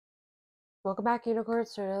Welcome back,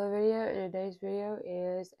 Unicorns, to another video. And today's video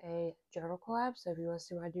is a journal collab. So if you want to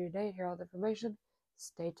see what I do today and hear all the information,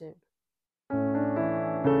 stay tuned.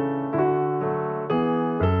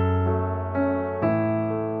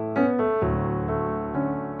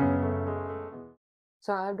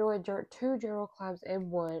 So I'm doing two journal collabs in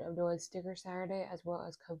one. I'm doing Sticker Saturday as well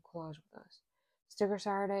as Come Collage with Us. Sticker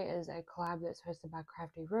Saturday is a collab that's hosted by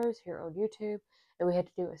Crafty Rose here on YouTube, and we had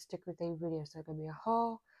to do a sticker themed video. So it's gonna be a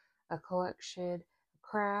haul, a collection,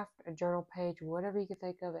 craft, a journal page, whatever you can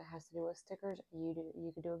think of. It has to do with stickers. You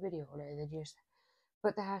can do a video on it, and then you just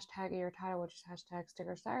put the hashtag in your title, which is hashtag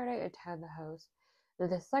Sticker Saturday, and tag the host. Then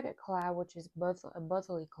the second collab, which is a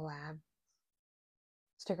monthly collab.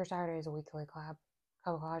 Sticker Saturday is a weekly collab.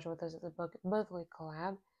 Collage with us is a monthly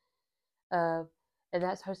collab, and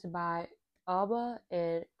that's hosted by Alma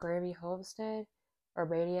and Grammy Homestead, or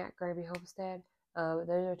Maniac Grammy Homestead. Those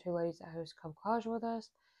are two ladies that host Come Collage with us,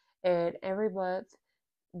 and every month,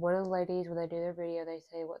 one of the ladies, when they do their video, they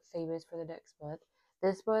say what theme is for the next month.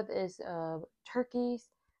 This month is turkeys.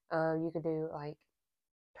 You could do like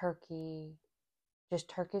just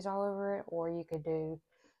turkeys all over it, or you could do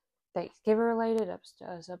Thanksgiving related.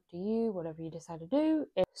 It's up to you, whatever you decide to do.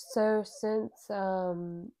 And so since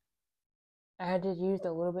I had to use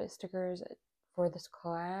a little bit of stickers for this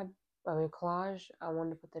collage, I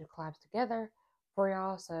wanted to put the collabs together for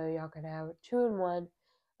y'all so y'all can have two in one.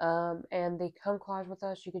 And the Come Collage with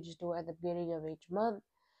Us, you could just do it at the beginning of each month,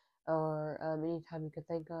 or anytime you could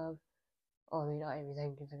think of. Well, not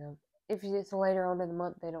everything you can think of. If it's later on in the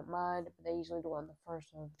month, they don't mind, but they usually do it on the first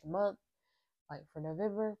of the month, like for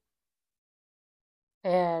November.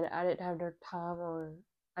 And I didn't have enough time, or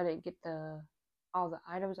I didn't get all the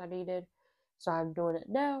items I needed, so I'm doing it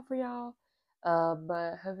now for y'all.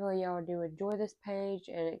 But hopefully y'all do enjoy this page,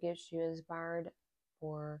 and it gets you inspired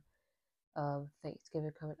for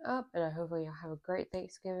Thanksgiving coming up. And hopefully y'all have a great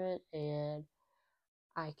Thanksgiving, and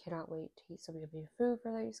I cannot wait to eat some yummy food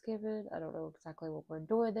for Thanksgiving. I don't know exactly what we're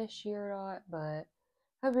doing this year or not, but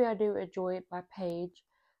hopefully I do enjoy my page.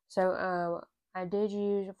 So I did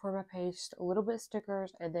use for my page a little bit of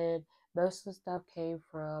stickers, and then most of the stuff came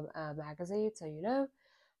from a magazine, so you know.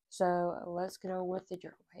 So let's get on with the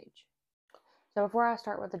journal page. So before I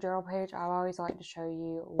start with the journal page, I always like to show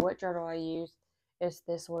you what journal I use. It's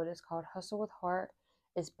this one. It's called Hustle with Heart.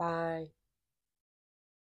 It's by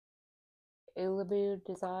Illuminated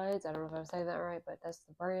Designs. I don't know if I'm saying that right, but that's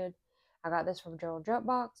the brand. I got this from Journal Junk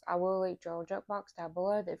Box. I will link Journal Junk Box down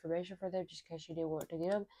below. The information for them, just in case you do want to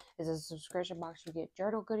get them, is a subscription box you get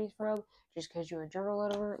journal goodies from, just in case you're a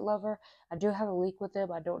journal lover. I do have a link with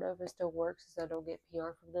them. I don't know if it still works, since I don't get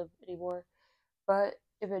PR from them anymore. But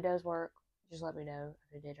if it does work, just let me know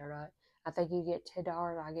if it did or not. I think you get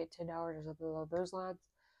 $10. I get $10 or something along those lines.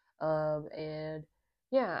 And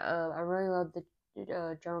yeah, I really love the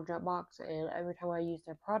Journal Junk Box, and every time I use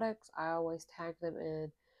their products, I always tag them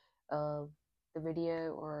in the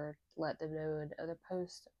video, or let them know in other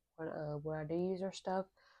posts when I do use their stuff.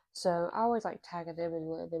 So I always like tagging them and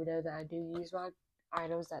letting them know that I do use my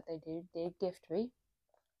items that they did gift me.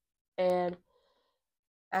 And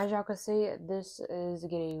as y'all can see, this is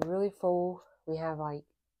getting really full. We have like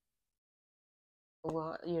a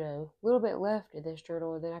lot, a little bit left in this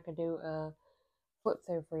journal, and then I can do a flip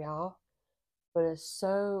through for y'all. But it's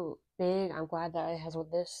so big. I'm glad that it has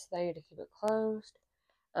this thing to keep it closed.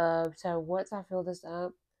 So once I fill this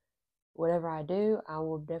up, whatever I do, I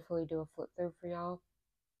will definitely do a flip through for y'all.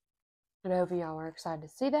 And I hope y'all are excited to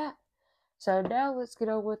see that. So now let's get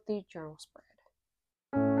on with the journal spread.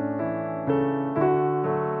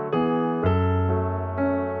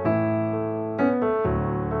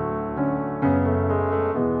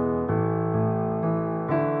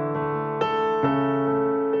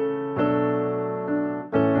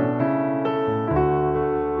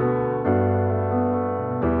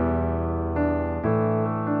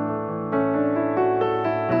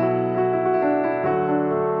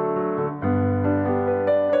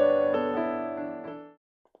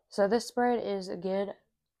 So this spread is, again,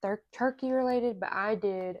 turkey related, but I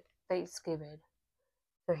did Thanksgiving.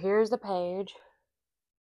 So here's the page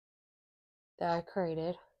that I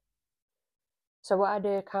created. So what I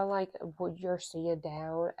did, kind of like what you're seeing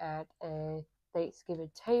down at a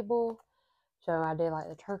Thanksgiving table. So I did like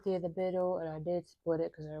the turkey in the middle, and I did split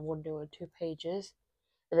it because I wanted to do it in 2 pages.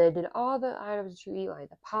 And I did all the items that you eat, like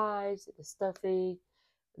the pies, the stuffing,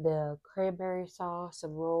 the cranberry sauce,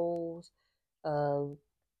 some rolls,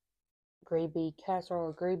 green bean casserole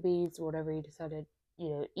or green beans, whatever you decided,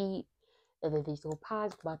 eat. And then these little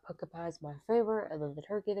pies, my pumpkin pie is my favorite, and then the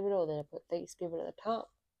turkey in the middle, and then I put Thanksgiving at the top.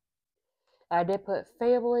 I did put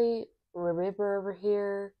family, remember over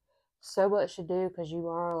here, so much to do because you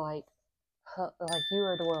are like you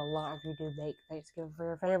are doing a lot if you do make Thanksgiving for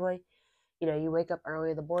your family. You know, you wake up early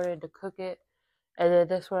in the morning to cook it, and then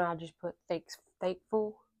this one I just put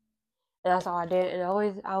thankful, and that's all I did. And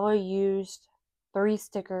I only used 3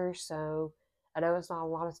 stickers, so I know it's not a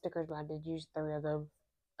lot of stickers, but I did use 3 of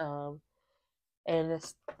them. And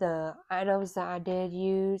the items that I did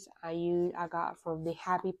use, I got from the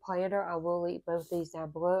Happy Planner. I will link both these down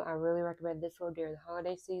below. I really recommend this one during the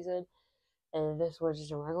holiday season, and this was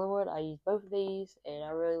just a regular one. I used both of these, and I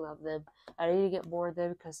really love them. I need to get more of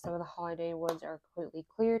them because some of the holiday ones are completely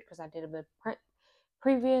cleared because I did them in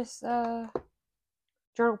previous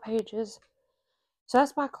journal pages. So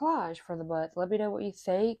that's my collage for the month. Let me know what you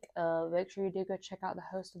think. Make sure you do go check out the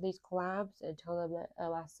host of these collabs and tell them that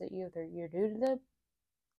I sent you if you're new to them.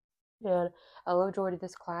 And I love joining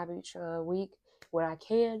this collab each week when I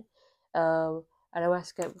can. I know I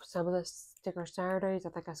skipped some of the sticker Saturdays. I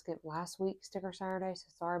think I skipped last week's sticker Saturday, so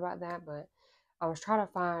sorry about that. But I was trying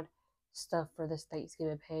to find stuff for this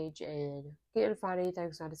Thanksgiving page and couldn't find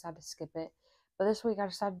anything, so I decided to skip it. But this week I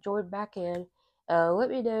decided to join back in. Let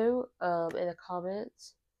me know in the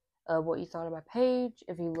comments what you thought of my page.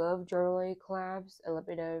 If you love journaling collabs, and let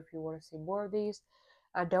me know if you want to see more of these.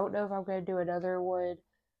 I don't know if I'm going to do another one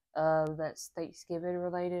that's Thanksgiving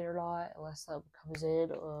related or not, unless something comes in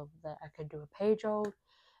that I can do a page on.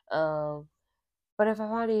 But if I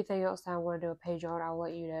find anything else that I want to do a page on, I'll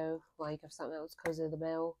let you know. Like if something else comes in the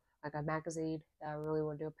mail, like a magazine that I really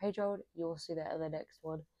want to do a page on, you will see that in the next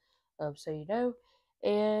one. So you know.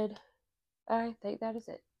 And I think that is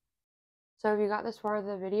it. So if you got this far in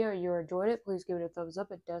the video and you enjoyed it, please give it a thumbs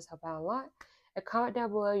up. It does help out a lot. And comment down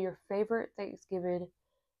below your favorite Thanksgiving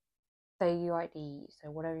thing you like to eat. So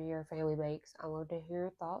whatever your family makes, I love to hear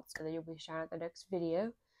your thoughts, and then you'll be shouted at the next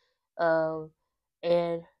video.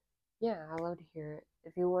 And yeah, I love to hear it.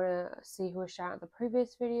 If you want to see who was shouted in the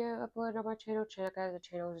previous video uploaded on my channel, check out the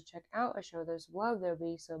channel to check out and show those love. There'll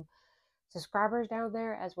be some subscribers down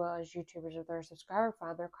there as well as YouTubers. If they're a subscriber,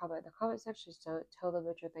 find their comment in the comment section. So tell them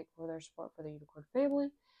that you're thankful for their support for the Unicorn family.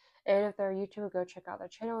 And if they're a YouTuber, go check out their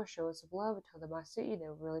channel and show them some love and tell them I sent you. They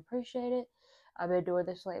would really appreciate it. I've been doing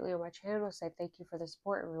this lately on my channel to say thank you for the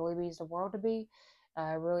support. It really means the world to me.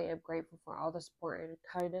 I really am grateful for all the support and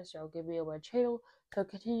kindness y'all give me on my channel. So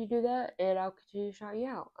continue to do that, and I'll continue to shout you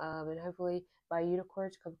out. And hopefully my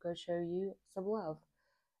unicorns come go show you some love.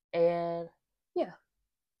 And yeah.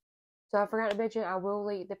 So I forgot to mention, I will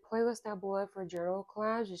link the playlist down below for journal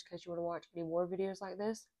collage, just in case you want to watch any more videos like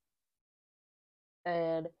this.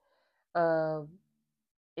 And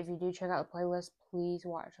if you do check out the playlist, please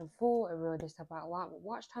watch them full. It really does help out a lot with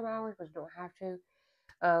watch time hours, but you don't have to.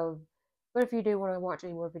 But if you do want to watch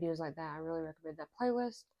any more videos like that, I really recommend that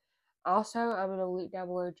playlist. Also, I'm going to link down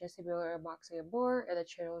below Jessie Miller Unboxing and More in the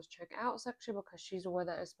channel's check out section because she's the one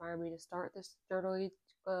that inspired me to start this journaling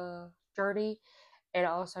journey and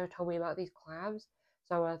also told me about these collabs.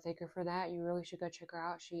 So I want to thank her for that. You really should go check her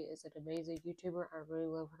out. She is an amazing YouTuber. I really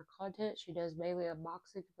love her content. She does mainly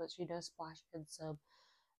unboxing, but she does splash in some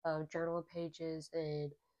journaling pages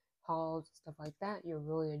and hauls and stuff like that. You'll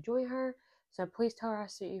really enjoy her. So please tell her I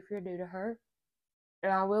see you if you're new to her.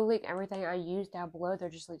 And I will link everything I use down below. They're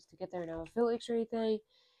just links to get there, no affiliates or anything.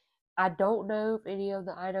 I don't know if any of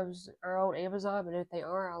the items are on Amazon, but if they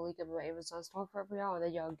are, I'll link them in my Amazon storefront for y'all, and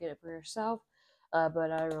then y'all get it for yourself.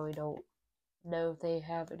 But I really don't know if they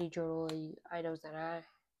have any journaling items that I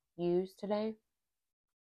use today.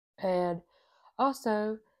 And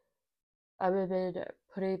also, I've been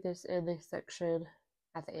putting this in the section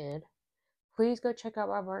at the end. Please go check out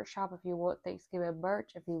my merch shop if you want Thanksgiving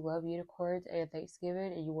merch. If you love unicorns and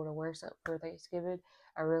Thanksgiving and you want to wear something for Thanksgiving,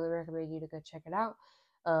 I really recommend you to go check it out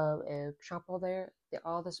and shop on there.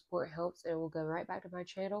 All the support helps, and it will go right back to my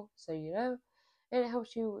channel, so you know. And it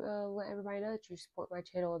helps you let everybody know that you support my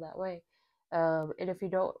channel that way. And if you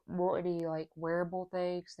don't want any like wearable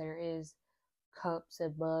things, there is cups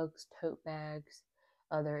and mugs, tote bags.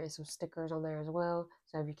 There is some stickers on there as well.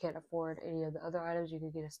 So if you can't afford any of the other items, you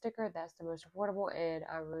can get a sticker. That's the most affordable, and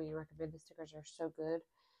I really recommend the stickers. Are so good.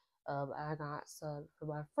 I got some for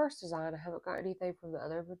my first design. I haven't got anything from the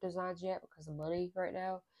other designs yet because of money right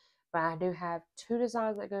now. But I do have 2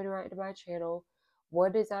 designs that go right to my channel.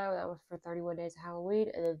 One design that was for 31 days of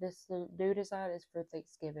Halloween, and then this new design is for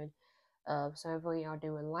Thanksgiving. So hopefully y'all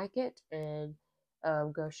do and like it, and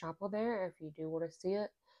go shop on there if you do want to see it.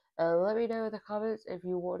 Let me know in the comments if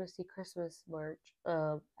you want to see Christmas merch.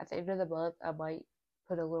 At the end of the month, I might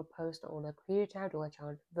put a little post on the community tab to let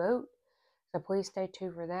y'all vote. So please stay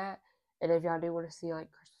tuned for that. And if y'all do want to see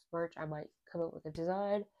like Christmas merch, I might come up with a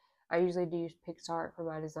design. I usually do use PixArt for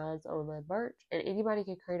my designs on my merch, and anybody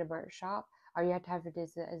can create a merch shop. All you have to have it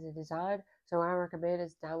is as a design. So what I recommend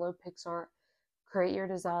is download PixArt, create your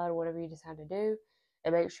design, whatever you decide to do,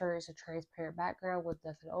 and make sure it's a transparent background with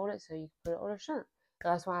nothing on it so you can put it on a shirt.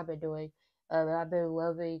 That's what I've been doing. I've been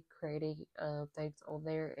loving creating things on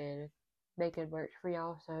there and making merch for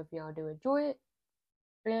y'all. So I hope y'all do enjoy it.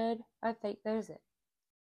 And I think that is it.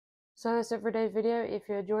 So that's it for today's video. If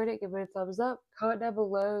you enjoyed it, give it a thumbs up. Comment down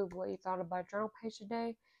below what you thought about journal page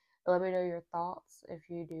today. Let me know your thoughts. If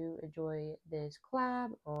you do enjoy this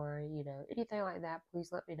collab or, anything like that, please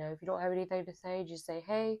let me know. If you don't have anything to say, just say,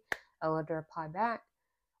 hey, I'll love to reply back.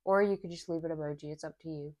 Or you can just leave an emoji. It's up to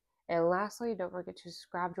you. And lastly, don't forget to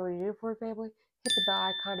subscribe, join the Unicorn family. Hit the bell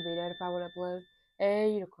icon to be notified when I upload.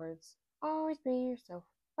 And unicorns, always be yourself.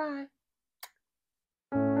 Bye.